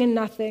 lacking in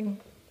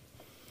nothing."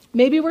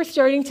 Maybe we're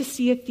starting to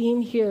see a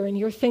theme here, and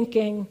you're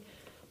thinking,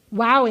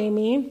 wow,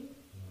 Amy,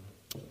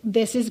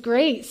 this is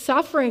great.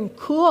 Suffering,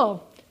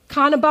 cool.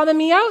 Kind of bumming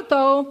me out,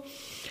 though.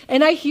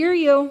 And I hear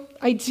you.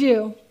 I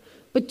do.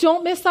 But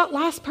don't miss that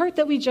last part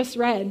that we just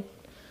read.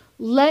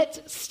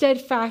 Let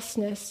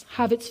steadfastness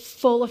have its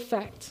full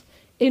effect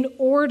in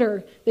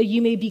order that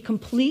you may be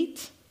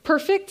complete,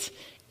 perfect,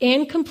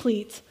 and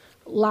complete,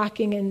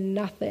 lacking in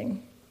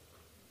nothing.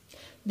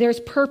 There's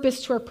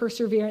purpose to our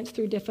perseverance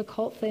through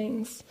difficult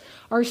things.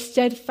 Our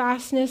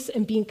steadfastness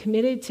and being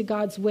committed to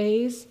God's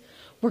ways.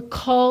 We're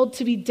called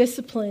to be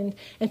disciplined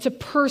and to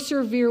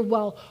persevere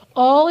well,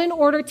 all in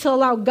order to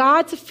allow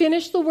God to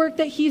finish the work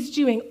that he's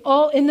doing,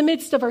 all in the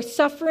midst of our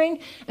suffering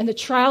and the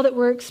trial that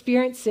we're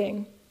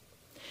experiencing.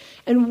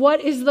 And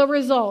what is the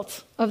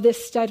result of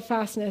this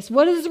steadfastness?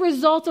 What is the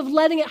result of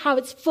letting it have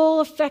its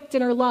full effect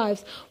in our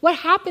lives? What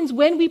happens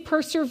when we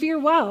persevere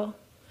well?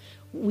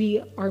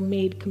 We are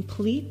made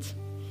complete,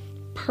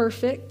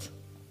 perfect,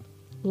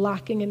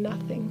 lacking in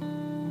nothing.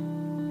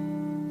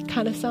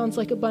 Kind of sounds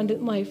like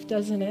abundant life,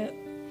 doesn't it?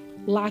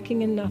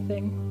 Lacking in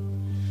nothing.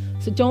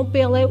 So don't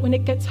bail out when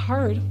it gets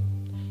hard.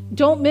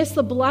 Don't miss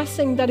the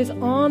blessing that is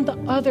on the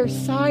other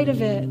side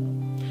of it.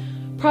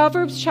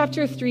 Proverbs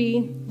chapter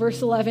 3,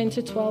 verse 11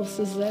 to 12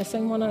 says this. I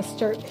want to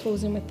start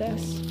closing with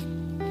this.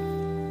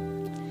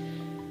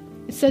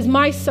 It says,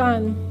 "My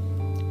son,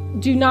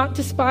 do not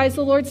despise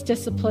the Lord's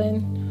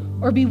discipline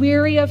or be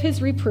weary of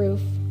his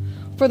reproof.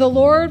 For the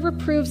Lord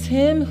reproves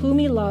him whom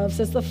he loves,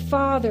 as the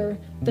Father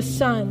the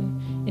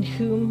Son in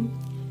whom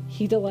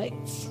he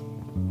delights."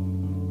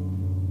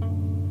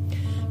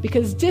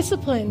 Because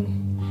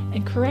discipline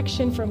and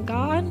correction from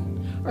God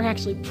are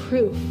actually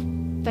proof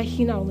that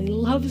he not only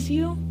loves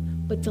you,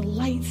 but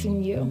delights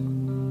in you.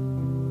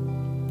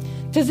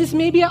 Does this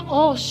maybe at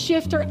all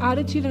shift our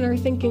attitude and our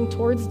thinking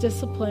towards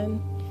discipline,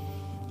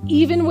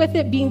 even with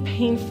it being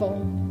painful?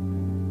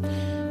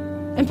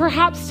 And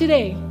perhaps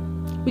today,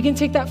 we can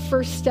take that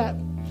first step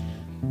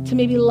to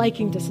maybe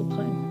liking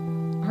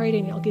discipline. All right,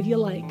 Amy, I'll give you a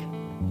like.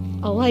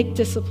 I'll like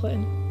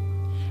discipline.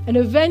 And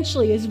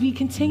eventually, as we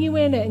continue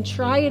in it and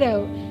try it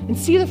out and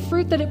see the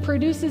fruit that it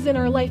produces in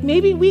our life,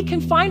 maybe we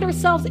can find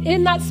ourselves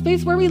in that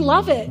space where we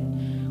love it,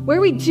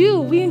 where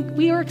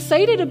we are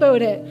excited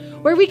about it,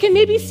 where we can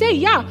maybe say,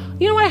 yeah,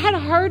 you know what, I had a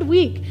hard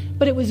week,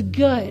 but it was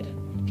good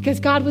because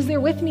God was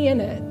there with me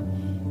in it.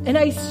 And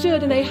I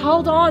stood and I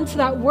held on to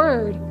that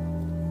word.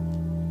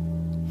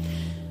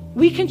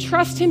 We can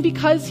trust him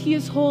because he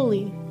is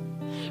holy.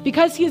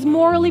 Because he is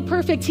morally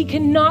perfect, he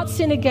cannot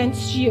sin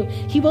against you.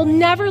 He will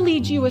never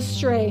lead you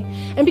astray.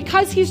 And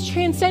because he's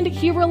transcendent,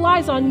 he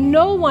relies on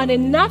no one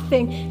and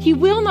nothing. He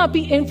will not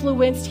be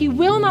influenced. He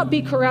will not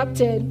be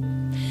corrupted.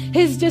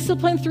 His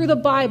discipline through the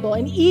Bible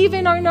and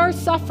even in our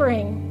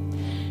suffering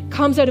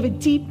comes out of a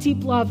deep,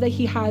 deep love that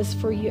he has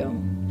for you.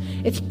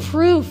 It's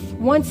proof,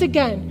 once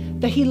again,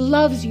 that he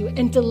loves you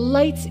and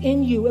delights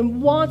in you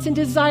and wants and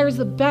desires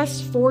the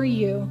best for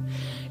you.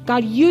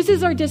 God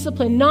uses our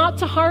discipline not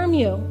to harm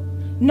you,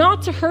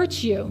 not to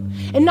hurt you,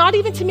 and not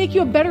even to make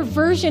you a better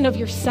version of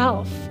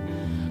yourself.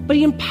 But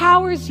he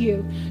empowers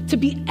you to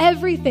be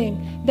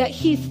everything that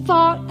he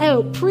pre-thought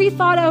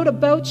out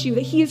about you,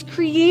 that he has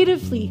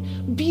creatively,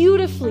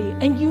 beautifully,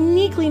 and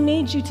uniquely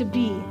made you to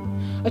be.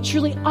 A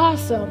truly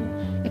awesome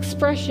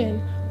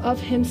expression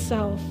of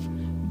himself,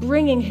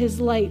 bringing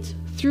his light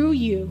through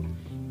you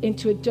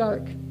into a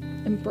dark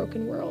and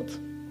broken world.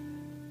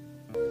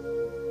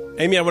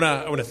 Amy, I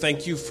want to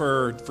thank you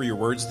for your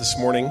words this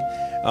morning.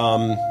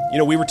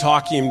 We were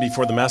talking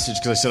before the message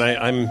because I said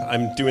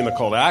I'm doing the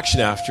call to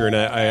action after, and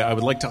I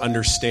would like to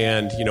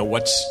understand,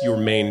 what's your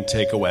main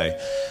takeaway.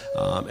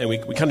 And we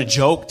kind of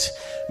joked.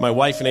 My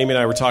wife and Amy and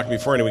I were talking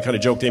before, and we kind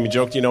of joked. Amy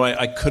joked,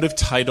 I could have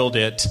titled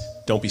it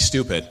 "Don't Be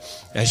Stupid,"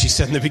 as she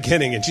said in the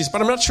beginning, and she said,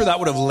 but I'm not sure that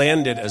would have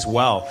landed as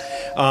well.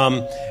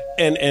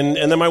 And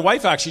then my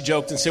wife actually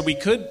joked and said we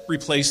could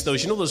replace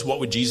those, those "What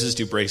Would Jesus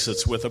Do"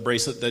 bracelets with a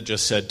bracelet that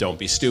just said "Don't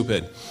Be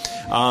Stupid."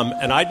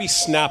 And I'd be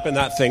snapping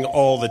that thing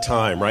all the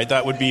time, right?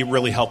 That would be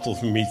really helpful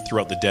for me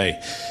throughout the day.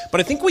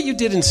 But I think what you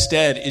did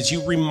instead is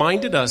you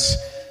reminded us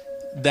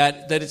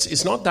that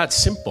it's not that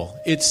simple.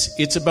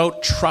 It's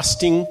about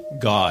trusting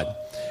God.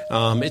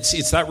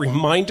 It's that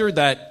reminder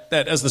that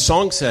as the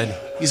song said,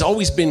 he's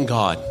always been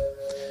God.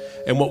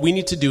 And what we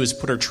need to do is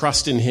put our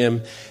trust in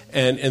him.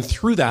 And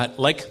through that,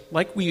 like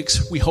we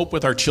hope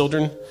with our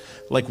children,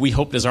 like we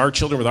hoped as our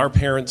children with our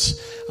parents,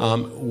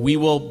 we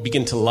will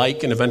begin to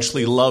like and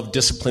eventually love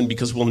discipline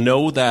because we'll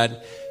know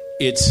that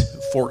it's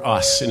for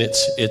us and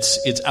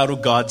it's out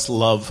of God's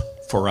love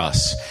for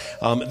us.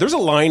 There's a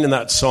line in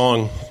that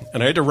song,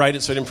 and I had to write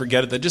it so I didn't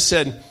forget it, that just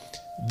said,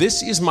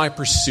 "This is my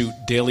pursuit,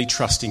 daily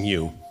trusting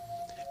you."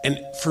 And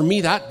for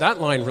me,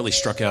 that line really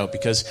struck out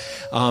because,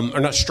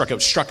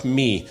 struck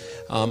me.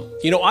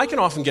 I can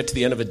often get to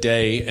the end of a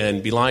day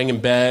and be lying in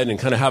bed and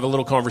kind of have a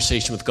little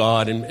conversation with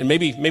God. And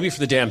maybe for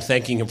the day I'm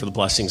thanking him for the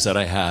blessings that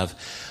I have.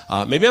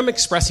 Maybe I'm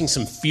expressing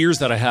some fears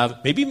that I have.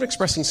 Maybe even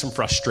expressing some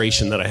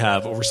frustration that I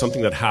have over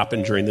something that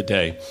happened during the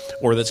day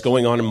or that's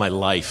going on in my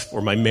life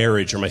or my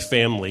marriage or my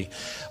family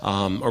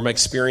or my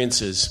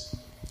experiences.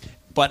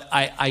 But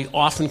I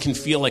often can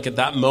feel like at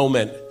that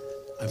moment,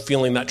 I'm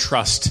feeling that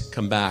trust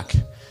come back.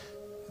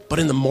 But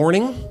in the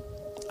morning,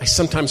 I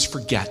sometimes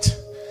forget.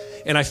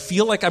 And I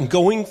feel like I'm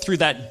going through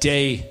that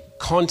day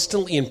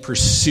constantly in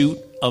pursuit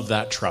of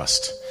that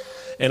trust.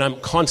 And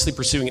I'm constantly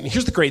pursuing it. And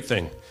here's the great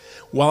thing.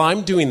 While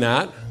I'm doing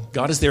that,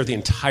 God is there the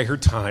entire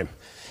time.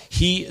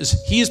 He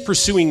is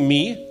pursuing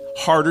me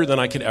harder than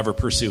I could ever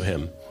pursue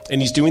him. And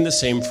he's doing the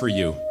same for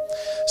you.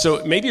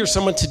 So maybe you're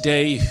someone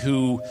today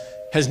who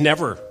has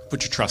never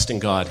put your trust in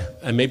God.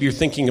 And maybe you're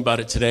thinking about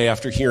it today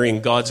after hearing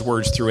God's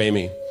words through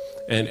Amy.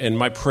 And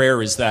my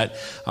prayer is that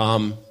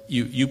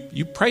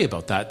you pray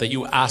about that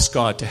you ask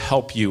God to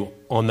help you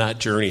on that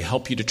journey,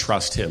 help you to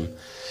trust him.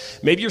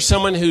 Maybe you're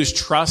someone whose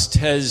trust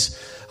has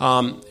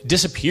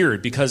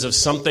disappeared because of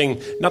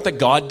something, not that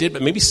God did,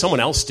 but maybe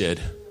someone else did,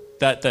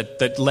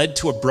 that led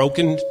to a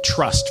broken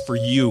trust for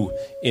you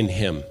in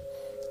him.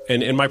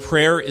 And my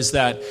prayer is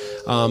that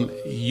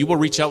you will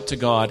reach out to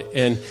God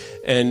and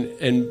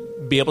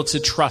be able to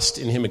trust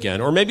in him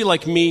again. Or maybe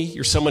like me,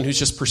 you're someone who's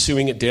just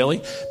pursuing it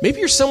daily. Maybe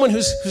you're someone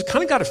who's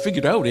kind of got it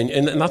figured out,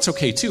 and that's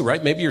okay too,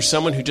 right? Maybe you're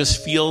someone who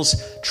just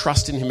feels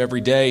trust in him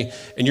every day,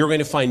 and you're going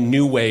to find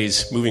new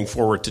ways moving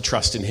forward to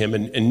trust in him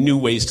and new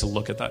ways to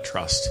look at that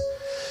trust.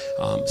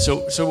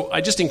 So I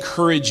just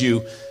encourage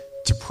you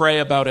to pray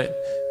about it,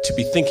 to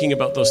be thinking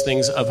about those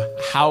things of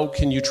how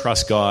can you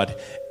trust God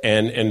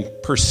and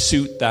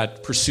pursue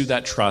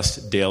that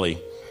trust daily.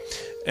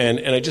 And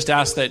I just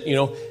ask that,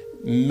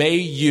 may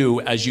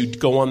you, as you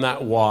go on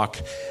that walk,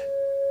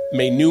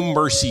 may new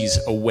mercies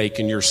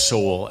awaken your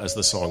soul, as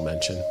the song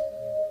mentioned.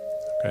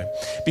 Okay.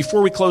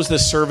 Before we close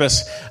this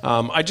service,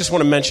 I just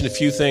want to mention a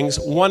few things.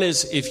 One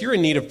is, if you're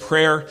in need of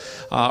prayer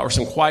or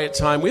some quiet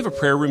time, we have a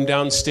prayer room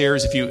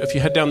downstairs. If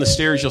you head down the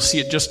stairs, you'll see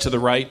it just to the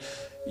right.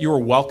 You are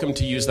welcome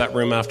to use that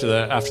room after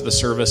the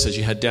service as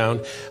you head down.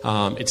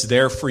 It's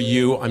there for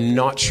you. I'm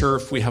not sure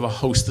if we have a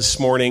host this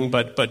morning,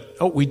 but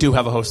we do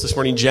have a host this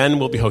morning. Jen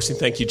will be hosting.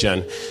 Thank you,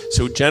 Jen.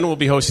 So Jen will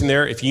be hosting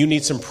there. If you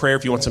need some prayer,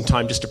 if you want some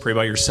time just to pray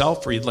by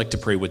yourself, or you'd like to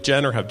pray with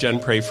Jen or have Jen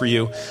pray for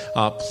you,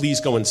 please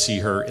go and see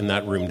her in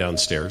that room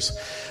downstairs.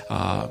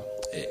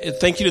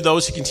 Thank you to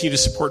those who continue to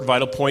support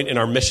Vital Point in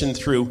our mission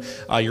through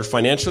your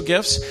financial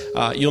gifts.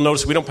 You'll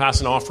notice we don't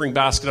pass an offering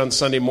basket on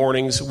Sunday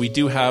mornings. We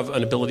do have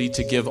an ability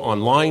to give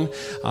online,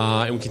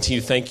 and we continue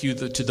to thank you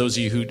to those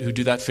of you who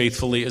do that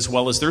faithfully, as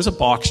well as there's a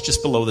box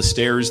just below the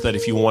stairs that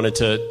if you wanted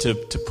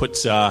to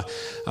put a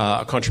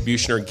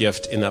contribution or a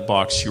gift in that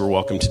box, you're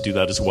welcome to do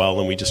that as well.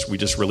 And we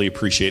just really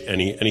appreciate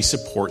any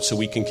support so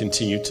we can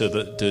continue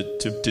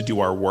to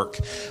do our work.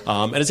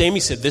 And as Amy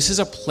said, this is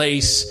a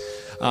place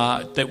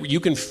that you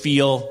can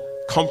feel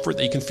comfort,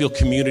 that you can feel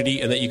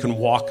community, and that you can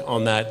walk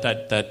on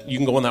that you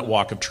can go on that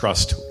walk of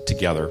trust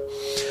together.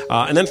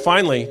 And then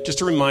finally,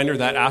 just a reminder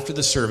that after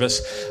the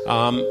service,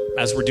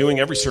 as we're doing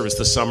every service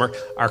this summer,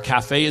 our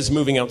cafe is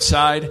moving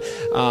outside,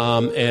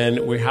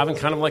 and we're having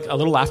kind of like a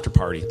little after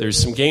party. There's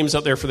some games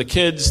out there for the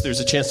kids. There's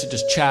a chance to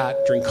just chat,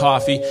 drink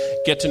coffee,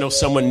 get to know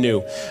someone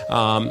new.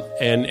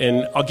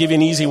 And I'll give you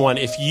an easy one.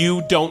 If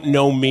you don't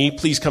know me,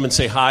 please come and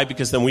say hi,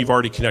 because then we've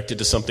already connected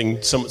to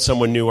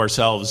someone new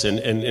ourselves,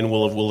 and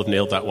we'll have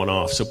nailed that one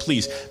off. So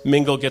please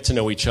mingle, get to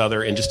know each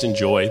other, and just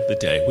enjoy the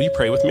day. Will you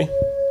pray with me?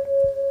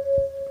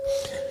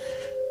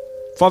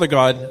 Father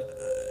God,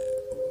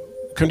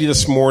 come to you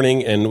this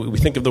morning, and we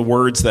think of the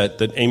words that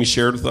Amy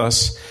shared with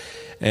us,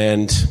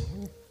 and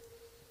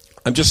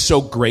I'm just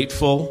so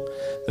grateful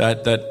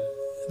that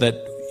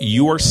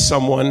you are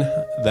someone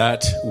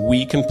that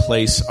we can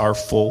place our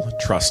full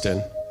trust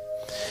in.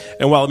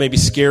 And while it may be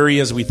scary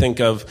as we think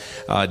of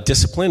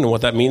discipline and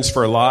what that means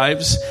for our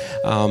lives,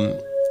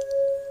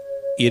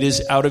 it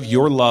is out of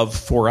your love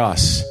for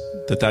us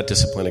that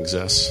discipline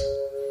exists.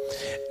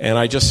 And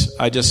I just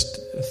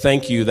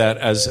thank you that,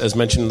 as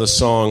mentioned in the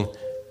song,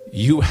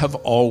 you have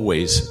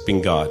always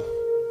been God.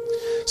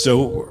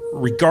 So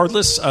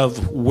regardless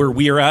of where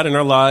we are at in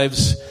our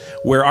lives,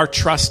 where our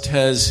trust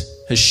has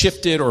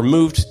shifted or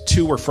moved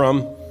to or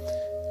from,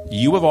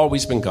 you have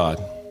always been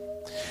God.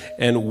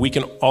 And we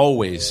can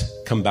always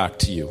come back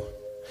to you.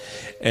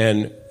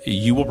 And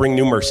you will bring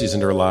new mercies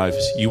into our lives.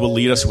 You will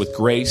lead us with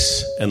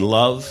grace and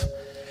love.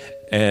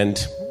 And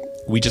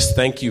we just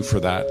thank you for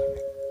that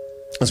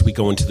as we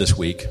go into this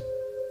week.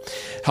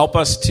 Help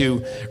us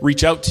to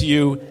reach out to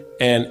you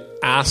and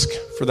ask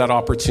for that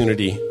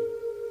opportunity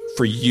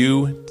for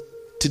you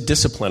to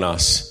discipline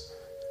us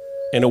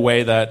in a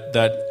way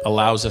that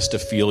allows us to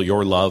feel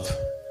your love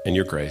and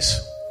your grace.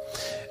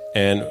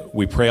 And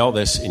we pray all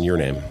this in your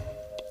name.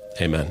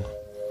 Amen.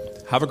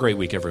 Have a great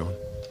week, everyone.